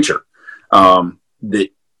in the future. That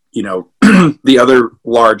the other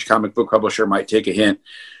large comic book publisher might take a hint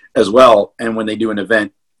as well, and when they do an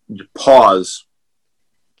event, pause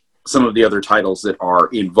some of the other titles that are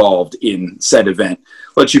involved in said event,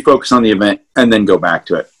 let you focus on the event, and then go back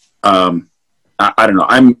to it. I don't know.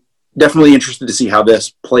 I'm definitely interested to see how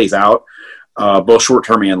this plays out, both short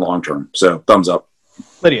term and long term. So, thumbs up.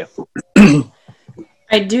 Lydia.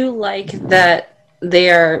 I do like that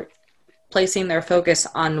they are placing their focus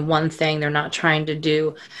on one thing. They're not trying to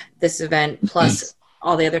do this event plus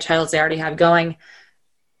all the other titles they already have going.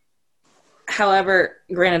 However,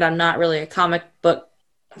 granted, I'm not really a comic book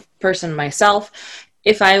person myself.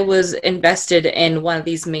 If I was invested in one of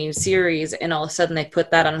these main series and all of a sudden they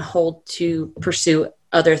put that on hold to pursue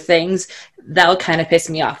other things, that would kind of piss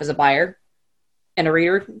me off as a buyer and a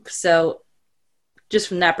reader. So just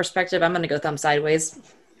from that perspective, I'm going to go thumb sideways.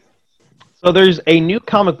 So there's a new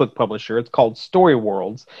comic book publisher. It's called Story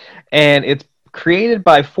Worlds, and it's created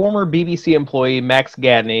by former BBC employee Max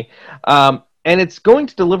Gadney. And it's going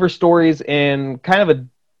to deliver stories in kind of a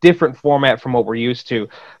different format from what we're used to.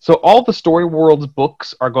 So all the Story Worlds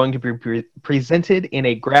books are going to be presented in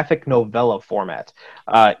a graphic novella format.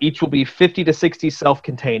 Each will be 50 to 60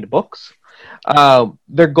 self-contained books.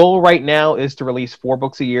 Their goal right now is to release 4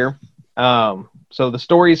 books a year. So the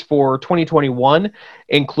stories for 2021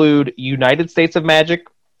 include United States of Magic,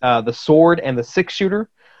 The Sword and the Six Shooter,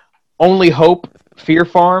 Only Hope, Fear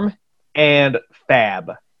Farm, and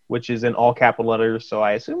Fab, which is in all capital letters, so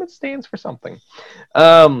I assume it stands for something.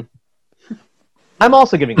 I'm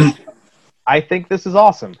also giving it. I think this is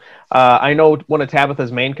awesome. I know one of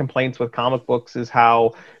Tabitha's main complaints with comic books is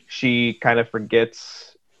how she kind of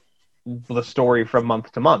forgets the story from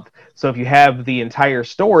month to month. So if you have the entire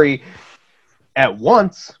story at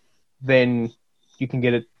once, then you can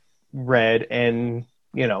get it read and,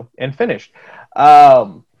 and finished.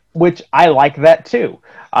 Which I like that too.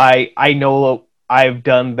 I know I've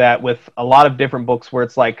done that with a lot of different books where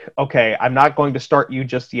it's like, okay, I'm not going to start you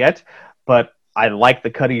just yet, but I like the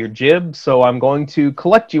cut of your jib, so I'm going to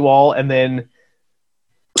collect you all, and then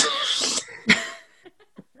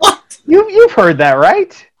What? You've heard that,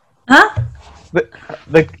 right? Huh?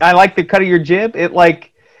 I like the cut of your jib. It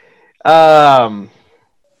like,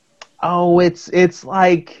 it's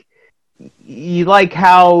like you like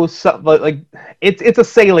how it's a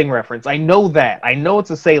sailing reference. I know that. I know it's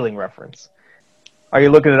a sailing reference. Are you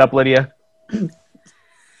looking it up, Lydia?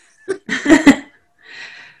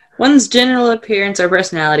 One's general appearance or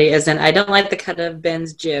personality is an I don't like the cut of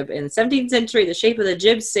Ben's jib. In the 17th century, the shape of the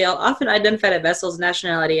jib sail often identified a vessel's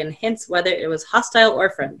nationality and hence whether it was hostile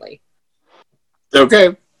or friendly.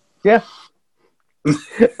 Okay. Yeah.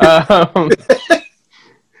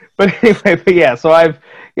 But anyway, so I've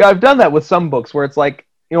done that with some books where it's like,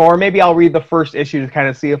 or maybe I'll read the first issue to kind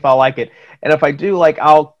of see if I like it. And if I do, like,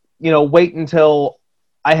 I'll, wait until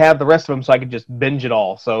I have the rest of them so I can just binge it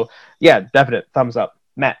all. So, yeah, definite thumbs up.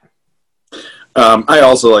 Matt. I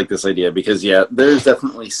also like this idea because, there's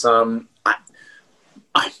definitely some...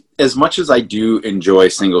 as much as I do enjoy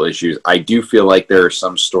single issues, I do feel like there are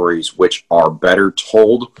some stories which are better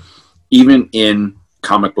told, even in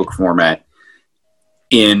comic book format,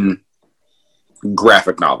 in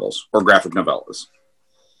graphic novels or graphic novellas,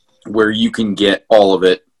 where you can get all of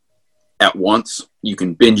it at once. You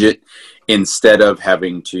can binge it instead of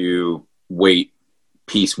having to wait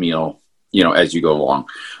piecemeal, as you go along.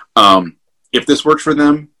 If this works for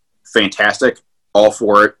them, fantastic. All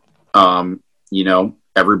for it.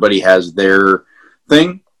 Everybody has their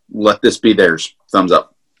thing. Let this be theirs. Thumbs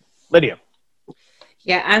up. Lydia.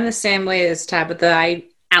 Yeah, I'm the same way as Tabitha.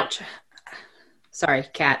 Ouch. Sorry,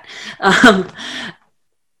 cat. I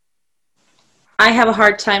have a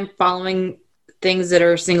hard time following things that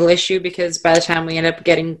are single issue because by the time we end up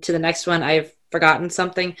getting to the next one, I've forgotten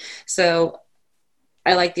something. So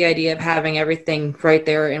I like the idea of having everything right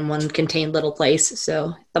there in one contained little place.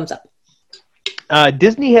 So thumbs up.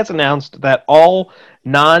 Disney has announced that all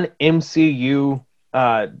non-MCU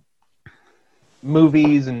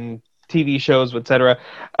movies and TV shows, etc.,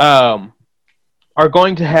 are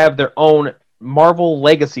going to have their own Marvel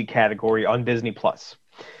Legacy category on Disney+.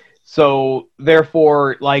 So,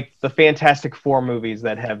 therefore, like the Fantastic Four movies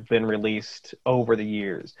that have been released over the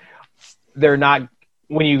years, they're not,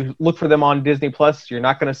 when you look for them on Disney+, you're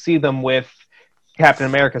not going to see them with Captain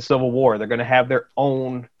America Civil War. They're going to have their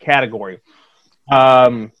own category.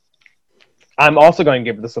 I'm also going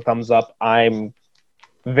to give this a thumbs up. I'm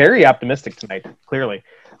very optimistic tonight, clearly.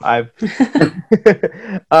 I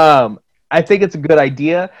think it's a good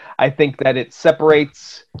idea. I think that it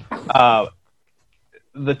separates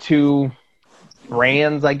the two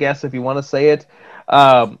brands, I guess, if you want to say it,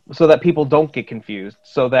 so that people don't get confused.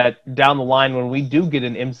 So that down the line, when we do get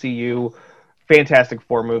an MCU Fantastic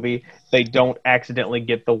Four movie, they don't accidentally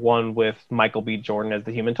get the one with Michael B. Jordan as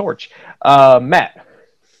the Human Torch. Matt?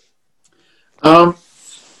 I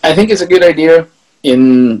think it's a good idea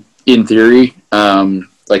in theory,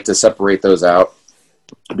 like to separate those out,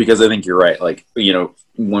 because I think you're right. Like,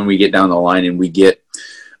 when we get down the line and we get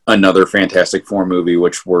another Fantastic Four movie,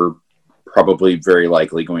 which we're probably very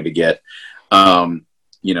likely going to get, then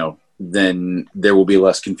there will be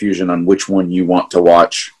less confusion on which one you want to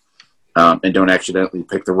watch and don't accidentally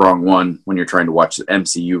pick the wrong one when you're trying to watch the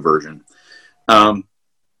MCU version. I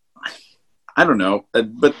don't know,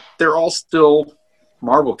 but they're all still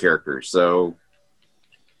Marvel characters, so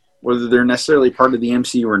whether they're necessarily part of the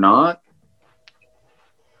MCU or not,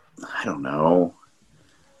 I don't know.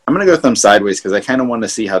 I'm going to go with them sideways because I kind of want to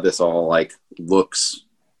see how this all like looks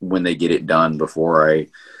when they get it done before I,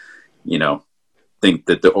 think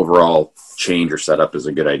that the overall change or setup is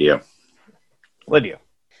a good idea. Lydia.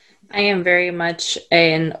 I am very much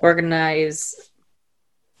an organized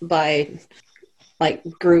by like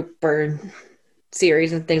group or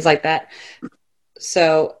series and things like that.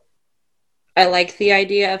 So I like the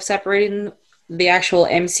idea of separating the actual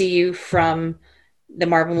MCU from the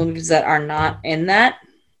Marvel movies that are not in that.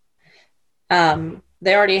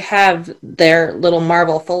 They already have their little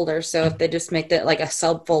Marvel folder, so if they just make that like a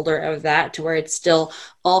subfolder of that to where it's still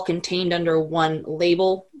all contained under one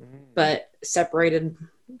label, but separated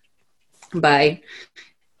by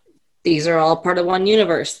these are all part of one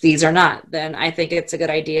universe, these are not, then I think it's a good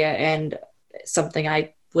idea and something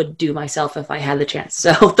I would do myself if I had the chance.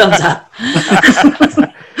 So thumbs up.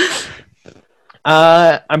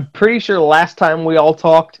 I'm pretty sure last time we all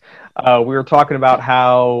talked, we were talking about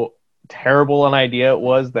how terrible an idea it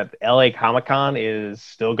was that LA Comic-Con is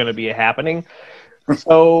still going to be happening.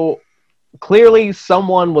 So clearly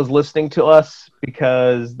someone was listening to us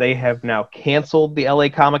because they have now canceled the LA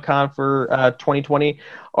Comic-Con for 2020.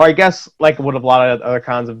 Or I guess like what a lot of other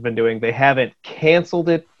cons have been doing, they haven't canceled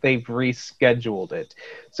it, they've rescheduled it.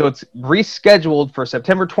 So it's rescheduled for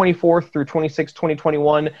September 24th through 26th,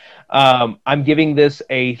 2021. I'm giving this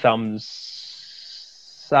a thumbs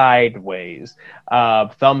sideways.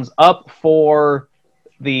 Thumbs up for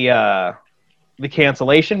the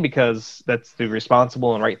cancellation because that's the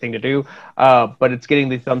responsible and right thing to do. But it's getting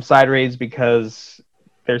the thumb sideways because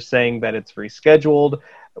they're saying that it's rescheduled,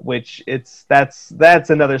 which that's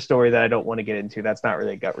another story that I don't want to get into. That's not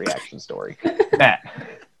really a gut reaction story. Matt.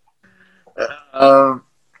 I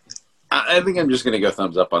think I'm just going to go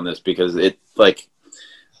thumbs up on this because it, like,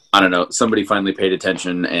 I don't know, somebody finally paid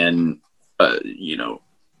attention and,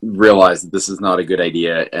 realized that this is not a good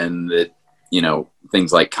idea and that,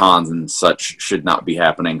 things like cons and such should not be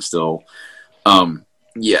happening still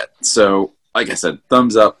yet. So, like I said,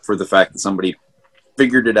 thumbs up for the fact that somebody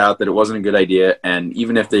figured it out that it wasn't a good idea, and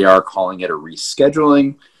even if they are calling it a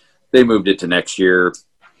rescheduling, they moved it to next year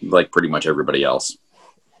like pretty much everybody else.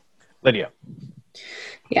 Lydia.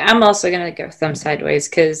 Yeah, I'm also going to go thumb sideways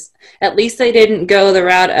because at least they didn't go the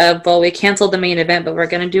route of, well, we canceled the main event, but we're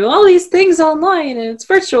going to do all these things online and it's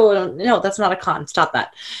virtual. No, that's not a con. Stop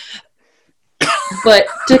that. But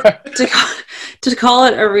to call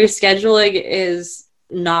it a rescheduling is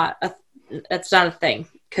that's not a thing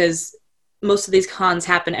because most of these cons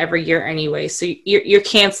happen every year anyway. So you're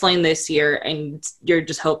canceling this year and you're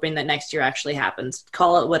just hoping that next year actually happens.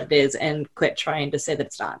 Call it what it is and quit trying to say that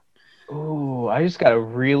it's not. Ooh, I just got a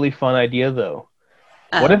really fun idea, though.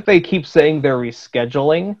 What if they keep saying they're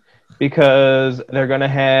rescheduling because they're going to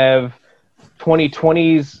have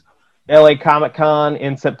 2020's LA Comic-Con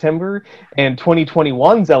in September and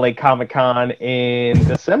 2021's LA Comic-Con in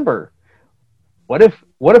December? What if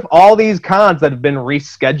all these cons that have been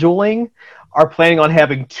rescheduling are planning on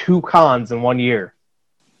having two cons in 1 year?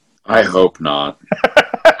 I hope not.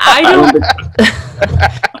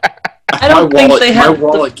 I don't think they have. My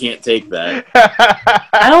wallet can't take that.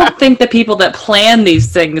 I don't think the people that plan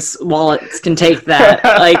these things' wallets can take that.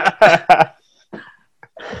 Like,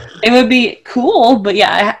 it would be cool, but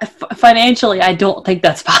yeah, financially, I don't think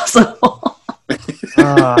that's possible.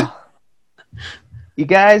 You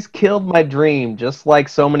guys killed my dream, just like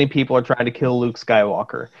so many people are trying to kill Luke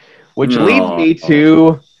Skywalker. Which leads me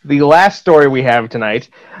to the last story we have tonight.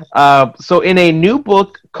 So in a new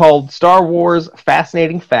book called Star Wars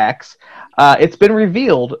Fascinating Facts, it's been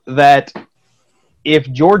revealed that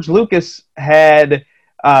if George Lucas had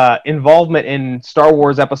involvement in Star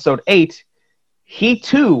Wars Episode 8, he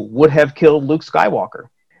too would have killed Luke Skywalker.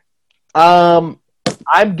 I'm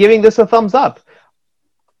giving this a thumbs up.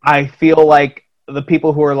 I feel like the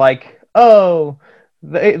people who are like, oh,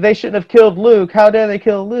 they shouldn't have killed Luke. How dare they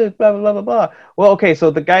kill Luke? Blah, blah, blah, blah, blah. Well, okay, so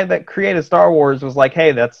the guy that created Star Wars was like,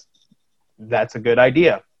 hey, that's a good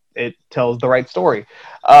idea. It tells the right story.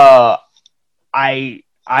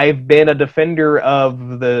 I've been a defender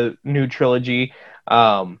of the new trilogy.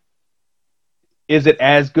 Is it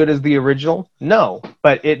as good as the original? No,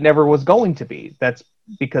 but it never was going to be. That's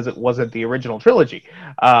because it wasn't the original trilogy.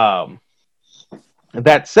 That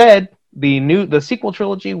said, the sequel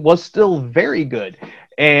trilogy was still very good.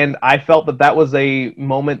 And I felt that that was a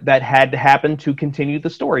moment that had to happen to continue the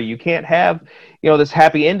story. You can't have, this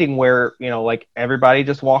happy ending where, like everybody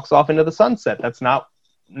just walks off into the sunset. That's not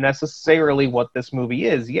necessarily what this movie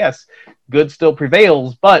is. Yes, good still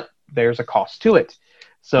prevails, but there's a cost to it.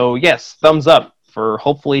 So yes, thumbs up for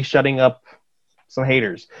hopefully shutting up some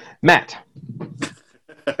haters. Matt.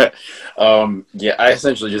 Yeah, I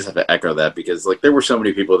essentially just have to echo that because like there were so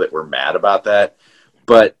many people that were mad about that,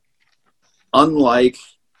 but unlike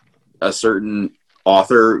a certain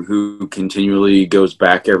author who continually goes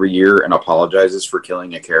back every year and apologizes for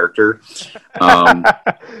killing a character,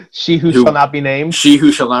 she who shall not be named. She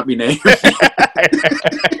who shall not be named.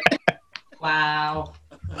 Wow.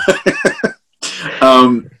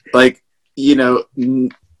 Like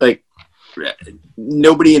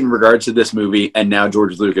nobody in regards to this movie and now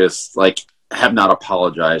George Lucas like have not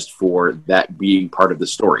apologized for that being part of the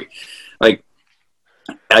story. Like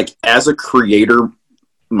as a creator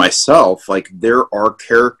myself, like there are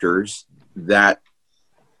characters that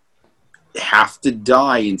have to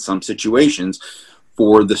die in some situations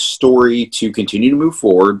for the story to continue to move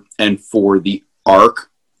forward and for the arc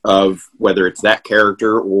of whether it's that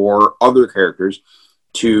character or other characters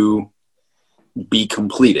to be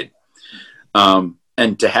completed.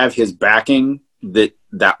 And to have his backing that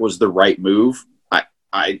was the right move, I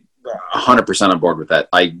 100% on board with that.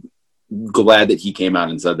 I'm glad that he came out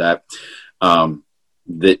and said that,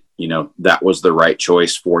 that was the right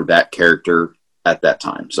choice for that character at that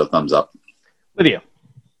time. So thumbs up. Lydia.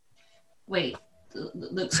 Wait,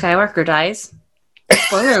 Luke Skywalker dies?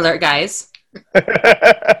 Spoiler alert, guys.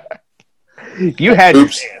 You had your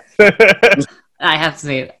chance. I have to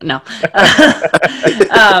say it. No.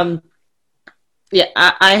 Yeah,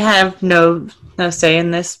 I have no say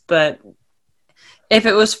in this, but if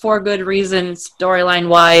it was for good reason, storyline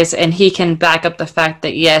wise, and he can back up the fact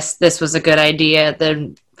that yes, this was a good idea,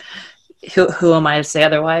 then who am I to say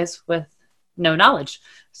otherwise with no knowledge?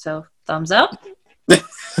 So thumbs up.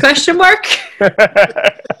 Question mark.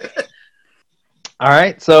 All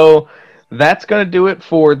right, so that's going to do it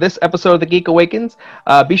for this episode of The Geek Awakens.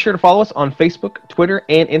 Be sure to follow us on Facebook, Twitter,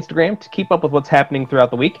 and Instagram to keep up with what's happening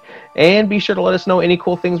throughout the week. And be sure to let us know any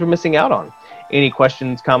cool things we're missing out on. Any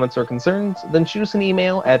questions, comments, or concerns, then shoot us an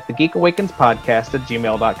email at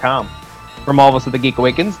thegeekawakenspodcast@gmail.com. From all of us at The Geek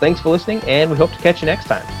Awakens, thanks for listening, and we hope to catch you next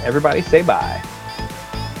time. Everybody say bye.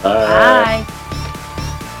 Bye.